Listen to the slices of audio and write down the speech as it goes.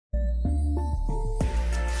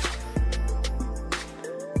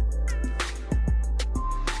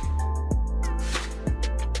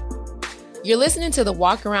You're listening to the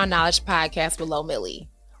Walk Around Knowledge podcast with Lo Millie,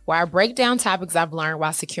 where I break down topics I've learned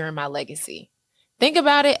while securing my legacy. Think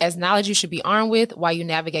about it as knowledge you should be armed with while you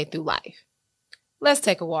navigate through life. Let's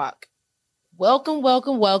take a walk.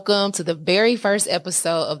 Welcome to the very first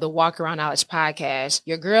episode of the Walk Around Knowledge podcast.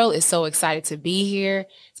 Your girl is so excited to be here.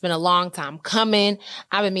 It's been a long time coming.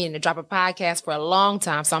 I've been meaning to drop a podcast for a long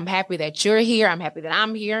time, so I'm happy that you're here. I'm happy that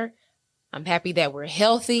I'm here. I'm happy that we're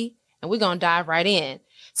healthy, and we're going to dive right in.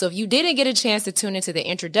 So if you didn't get a chance to tune into the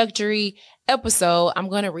introductory episode, I'm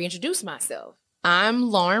going to reintroduce myself. I'm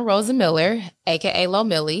Lauren Rosa Miller, aka Lo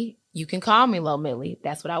Millie. You can call me Lo Millie.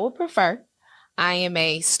 That's what I would prefer. I am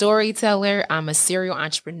a storyteller. I'm a serial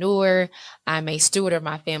entrepreneur. I'm a steward of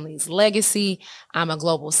my family's legacy. I'm a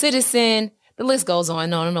global citizen. The list goes on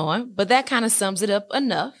and on and on, but that kind of sums it up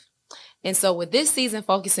enough. And so with this season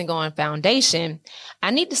focusing on foundation,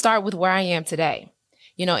 I need to start with where I am today.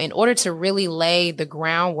 You know, in order to really lay the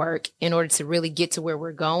groundwork, in order to really get to where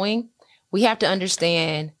we're going, we have to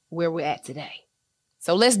understand where we're at today.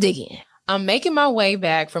 So let's dig in. I'm making my way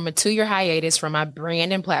back from a 2-year hiatus from my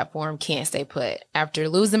brand and platform, Can't Stay Put, after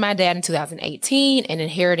losing my dad in 2018 and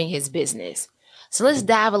inheriting his business. So let's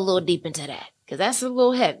dive a little deep into that, because that's a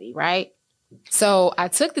little heavy, right? So I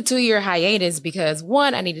took the 2-year hiatus because,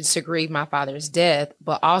 one, I needed to grieve my father's death,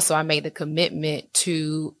 but also I made the commitment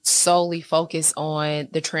to solely focus on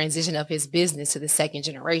the transition of his business to the second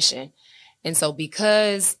generation. And so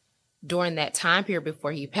because during that time period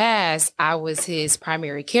before he passed, I was his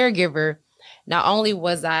primary caregiver, not only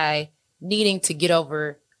was I needing to get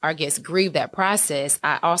over, or I guess grieve that process,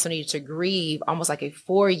 I also needed to grieve almost like a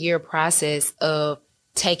 4-year process of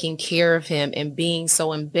taking care of him and being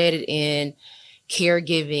so embedded in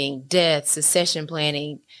caregiving, death, succession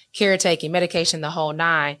planning, caretaking, medication, the whole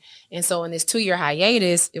nine. And so in this 2-year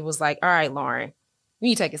hiatus, it was like, all right, Lauren, you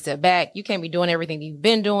need to take a step back. You can't be doing everything you've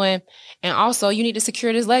been doing. And also you need to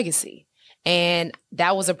secure this legacy. And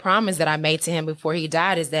that was a promise that I made to him before he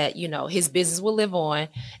died, is that, you know, his business would live on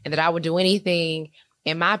and that I would do anything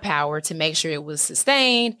in my power to make sure it was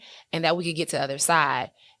sustained and that we could get to the other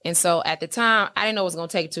side. And so at the time, I didn't know it was going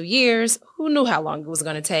to take 2 years. Who knew how long it was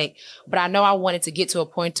going to take? But I know I wanted to get to a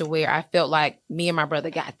point to where I felt like me and my brother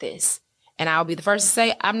got this. And I'll be the first to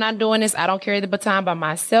say, I'm not doing this. I don't carry the baton by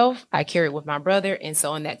myself. I carry it with my brother. And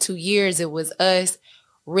so in that 2 years, it was us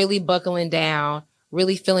really buckling down,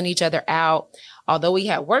 really filling each other out. Although we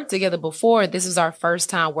had worked together before, this was our first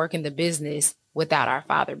time working the business without our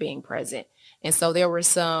father being present. And so there were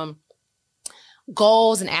some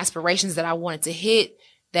goals and aspirations that I wanted to hit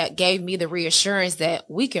that gave me the reassurance that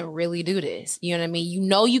we can really do this. You know what I mean? You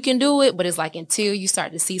know you can do it, but it's like until you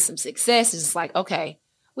start to see some success, it's just like, okay,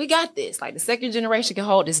 we got this. Like the second generation can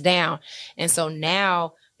hold this down. And so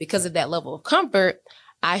now, because of that level of comfort,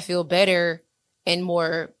 I feel better and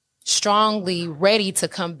more strongly ready to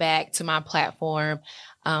come back to my platform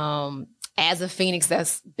as a phoenix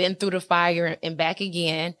that's been through the fire and back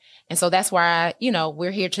again. And so that's why,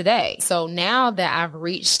 we're here today. So now that I've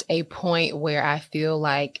reached a point where I feel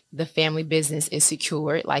like the family business is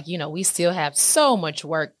secured, we still have so much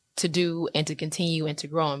work to do and to continue and to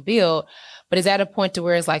grow and build, but it's at a point to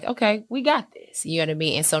where it's like, okay, we got this, you know what I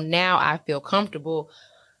mean? And so now I feel comfortable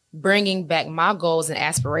bringing back my goals and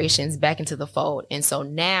aspirations back into the fold. And so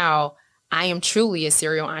now I am truly a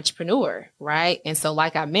serial entrepreneur, right? And so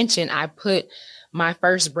like I mentioned, I put my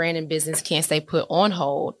first brand and business, Can't Stay Put, on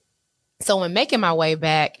hold. So when making my way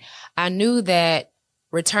back, I knew that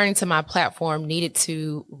returning to my platform needed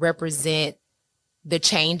to represent the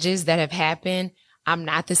changes that have happened. I'm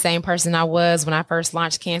not the same person I was when I first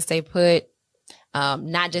launched Can't Stay Put.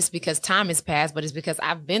 Not just because time has passed, but it's because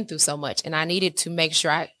I've been through so much, and I needed to make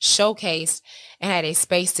sure I showcased and had a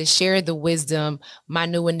space to share the wisdom, my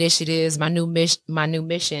new initiatives, my new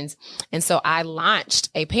missions. And so I launched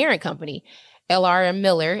a parent company, LRM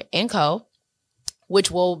Miller & Co., which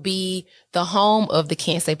will be the home of the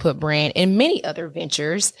Can't Stay Put brand and many other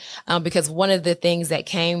ventures. Because one of the things that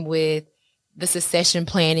came with the succession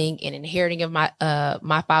planning and inheriting of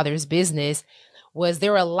my father's business was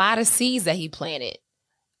there were a lot of seeds that he planted,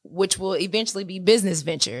 which will eventually be business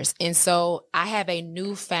ventures. And so I have a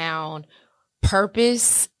newfound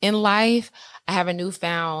purpose in life. I have a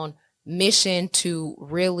newfound mission to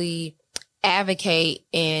really advocate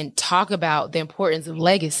and talk about the importance of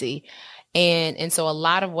legacy. And so a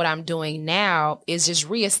lot of what I'm doing now is just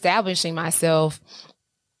reestablishing myself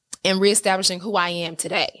and reestablishing who I am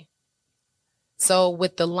today. So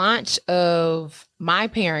with the launch of my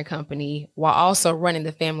parent company, while also running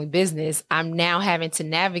the family business, I'm now having to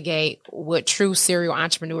navigate what true serial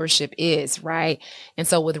entrepreneurship is, right? And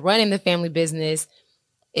so with running the family business,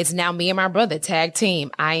 it's now me and my brother tag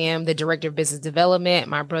team. I am the director of business development.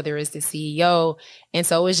 My brother is the CEO. And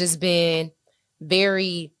so it's just been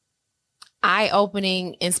very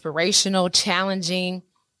eye-opening, inspirational, challenging,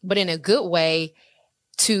 but in a good way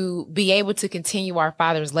to be able to continue our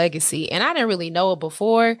father's legacy. And I didn't really know it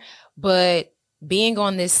before, but being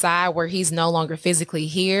on this side where he's no longer physically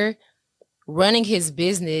here, running his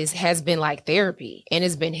business has been like therapy, and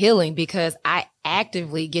it's been healing because I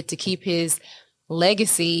actively get to keep his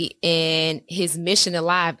legacy and his mission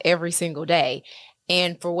alive every single day.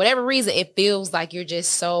 And for whatever reason, it feels like you're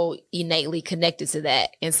just so innately connected to that.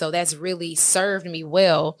 And so that's really served me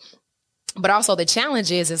well. But also the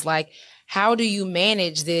challenge is like, how do you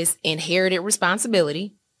manage this inherited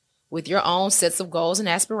responsibility with your own sets of goals and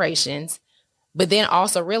aspirations, but then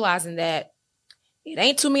also realizing that it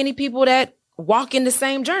ain't too many people that walk in the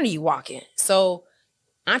same journey you walk in. So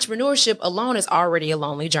entrepreneurship alone is already a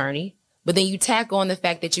lonely journey, but then you tack on the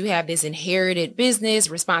fact that you have this inherited business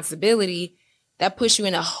responsibility that puts you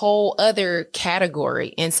in a whole other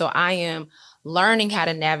category. And so I am learning how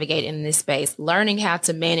to navigate in this space, learning how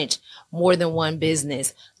to manage more than one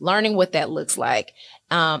business, learning what that looks like.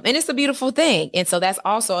 And it's a beautiful thing. And so that's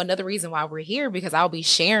also another reason why we're here, because I'll be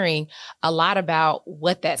sharing a lot about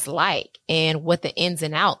what that's like and what the ins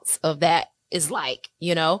and outs of that is like,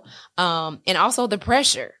 you know, and also the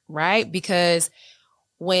pressure, right? Because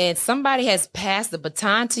when somebody has passed the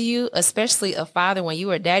baton to you, especially a father, when you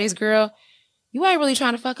were a daddy's girl, you ain't really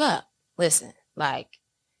trying to fuck up. Listen, like,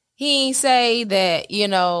 he ain't say that, you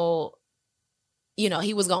know,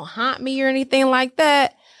 he was going to haunt me or anything like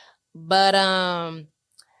that. But,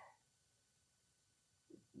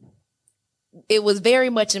 it was very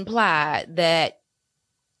much implied that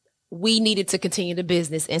we needed to continue the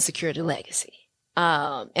business and secure the legacy.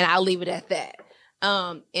 And I'll leave it at that.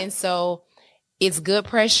 And so it's good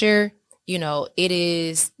pressure. You know, it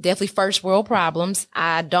is definitely first world problems.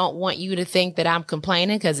 I don't want you to think that I'm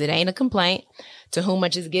complaining, because it ain't a complaint. To whom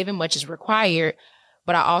much is given, much is required.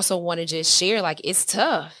 But I also want to just share, like, it's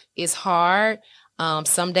tough. It's hard.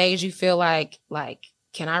 Some days you feel like,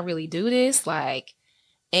 can I really do this? Like,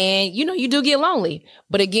 and, you know, you do get lonely.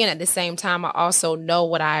 But again, at the same time, I also know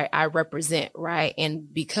what I represent, right?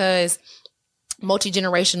 And because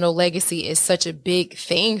multi-generational legacy is such a big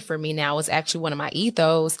thing for me now, it's actually one of my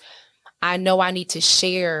ethos, I know I need to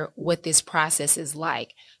share what this process is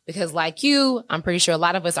like. Because like you, I'm pretty sure a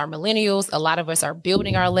lot of us are millennials. A lot of us are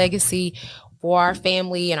building our legacy for our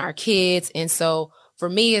family and our kids. And so for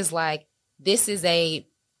me, it's like, this is a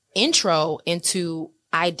intro into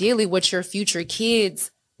ideally what your future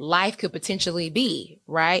kids' life could potentially be,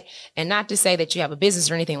 right? And not to say that you have a business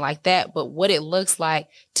or anything like that, but what it looks like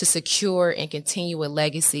to secure and continue a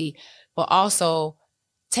legacy, but also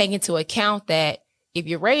take into account that if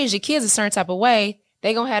you raise your kids a certain type of way,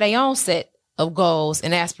 they're going to have their own set of goals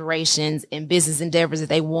and aspirations and business endeavors that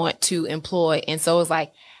they want to employ. And so it's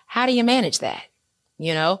like, how do you manage that?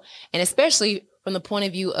 You know, and especially from the point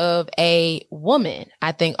of view of a woman,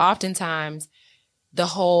 I think oftentimes the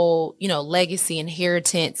whole, you know, legacy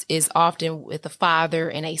inheritance is often with a father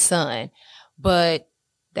and a son, but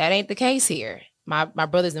that ain't the case here. My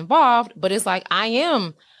brother's involved, but it's like, I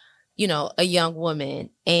am, you know, a young woman,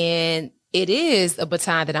 and it is a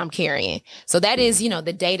baton that I'm carrying. So that is, you know,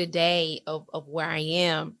 the day to day of where I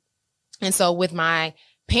am. And so with my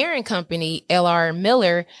parent company, LR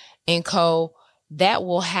Miller and Co., that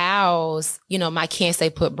will house, you know, my Can't Stay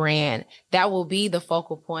Put brand. That will be the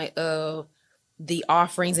focal point of the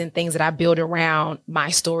offerings and things that I build around my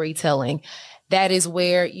storytelling. That is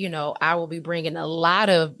where, you know, I will be bringing a lot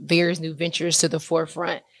of various new ventures to the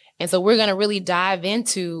forefront. And so we're going to really dive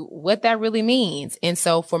into what that really means. And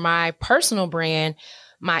so for my personal brand,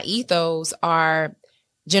 my ethos are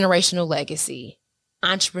generational legacy,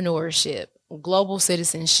 entrepreneurship, global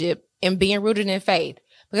citizenship, and being rooted in faith.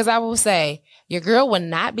 Because I will say, your girl would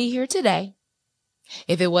not be here today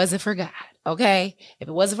if it wasn't for God. Okay. If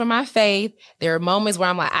it wasn't for my faith, there are moments where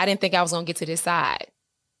I'm like, I didn't think I was going to get to this side.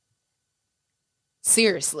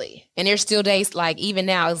 Seriously. And there's still days, like even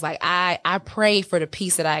now, it's like, I pray for the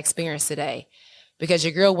peace that I experienced today, because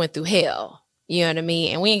your girl went through hell. You know what I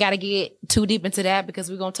mean? And we ain't got to get too deep into that, because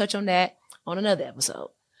we're going to touch on that on another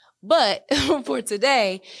episode. But for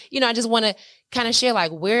today, you know, I just want to kind of share,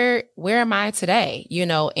 like, where am I today? You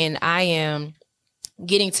know, and I am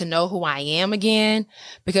getting to know who I am again,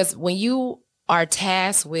 because when you are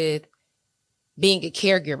tasked with being a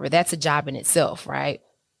caregiver, that's a job in itself, right?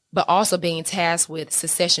 But also being tasked with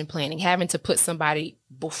succession planning, having to put somebody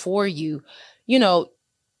before you, you know,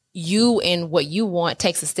 you and what you want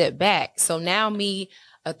takes a step back. So now me,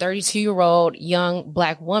 a 32-year-old young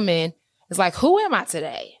Black woman, It's like, who am I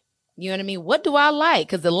today? You know what I mean? What do I like?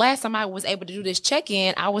 Because the last time I was able to do this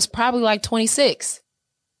check-in, I was probably like 26.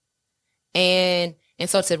 And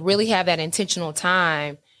so to really have that intentional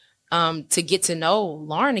time to get to know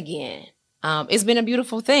Lauren again, it's been a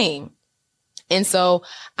beautiful thing. And so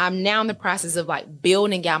I'm now in the process of like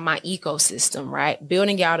building out my ecosystem, right?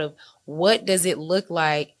 Building out of what does it look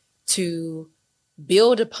like to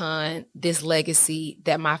build upon this legacy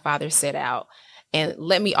that my father set out. And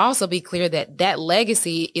let me also be clear that that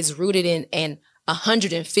legacy is rooted in an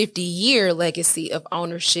 150-year legacy of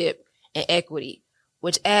ownership and equity,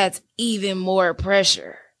 which adds even more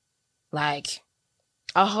pressure, like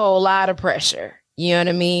a whole lot of pressure. You know what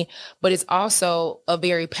I mean? But it's also a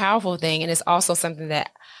very powerful thing. And it's also something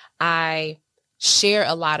that I share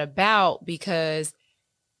a lot about, because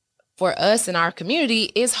for us in our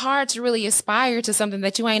community, it's hard to really aspire to something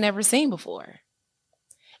that you ain't ever seen before.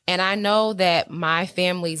 And I know that my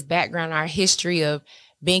family's background, our history of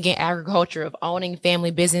being in agriculture, of owning family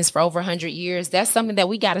business for over 100 years, that's something that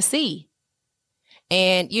we got to see.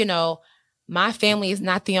 And, you know, my family is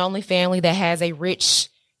not the only family that has a rich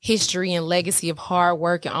history and legacy of hard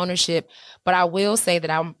work and ownership. But I will say that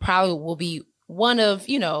I probably will be one of,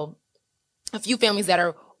 you know, a few families that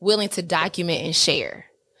are willing to document and share.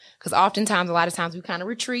 Because oftentimes, a lot of times we kind of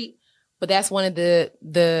retreat. But that's one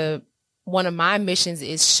of one of my missions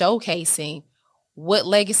is showcasing what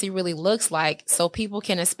legacy really looks like so people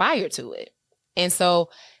can aspire to it. And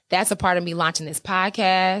so that's a part of me launching this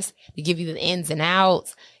podcast, to give you the ins and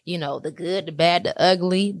outs, you know, the good, the bad, the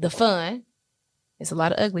ugly, the fun. It's a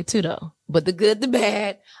lot of ugly too, though, but the good, the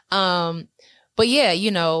bad. But yeah,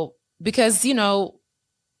 you know, because, you know,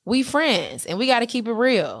 we friends and we got to keep it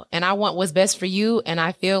real. And I want what's best for you. And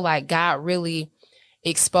I feel like God really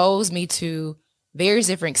exposed me to various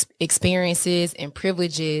different experiences and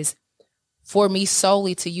privileges for me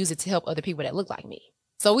solely to use it to help other people that look like me.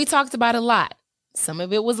 So we talked about a lot. Some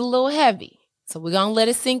of it was a little heavy. So we're going to let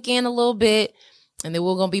it sink in a little bit, and then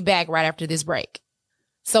we're going to be back right after this break.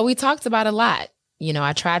 So we talked about a lot. You know,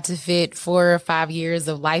 I tried to fit 4 or 5 years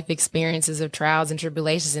of life experiences of trials and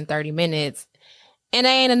tribulations in 30 minutes, and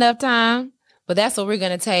there ain't enough time. But that's what we're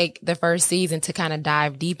going to take the first season to kind of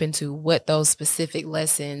dive deep into what those specific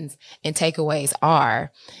lessons and takeaways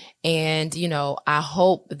are. And, you know, I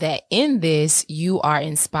hope that in this, you are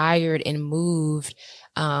inspired and moved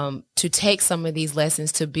to take some of these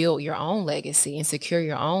lessons to build your own legacy and secure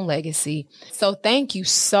your own legacy. So thank you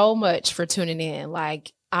so much for tuning in.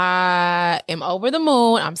 Like, I am over the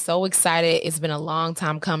moon. I'm so excited. It's been a long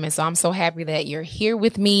time coming. So I'm so happy that you're here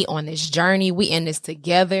with me on this journey. We in this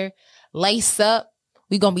together. Lace up.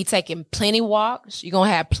 We're going to be taking plenty walks. You're going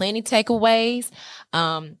to have plenty takeaways.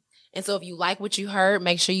 And so if you like what you heard,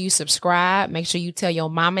 make sure you subscribe. Make sure you tell your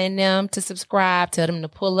mama and them to subscribe. Tell them to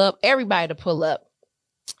pull up. Everybody to pull up.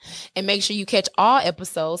 And make sure you catch all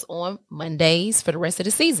episodes on Mondays for the rest of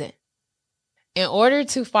the season. In order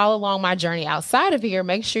to follow along my journey outside of here,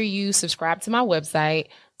 make sure you subscribe to my website,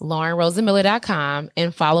 LaurenRosaMiller.com,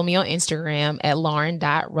 and follow me on Instagram at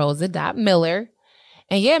lauren.rosa.miller.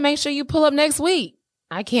 And yeah, make sure you pull up next week.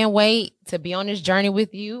 I can't wait to be on this journey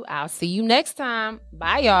with you. I'll see you next time.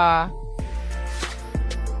 Bye, y'all.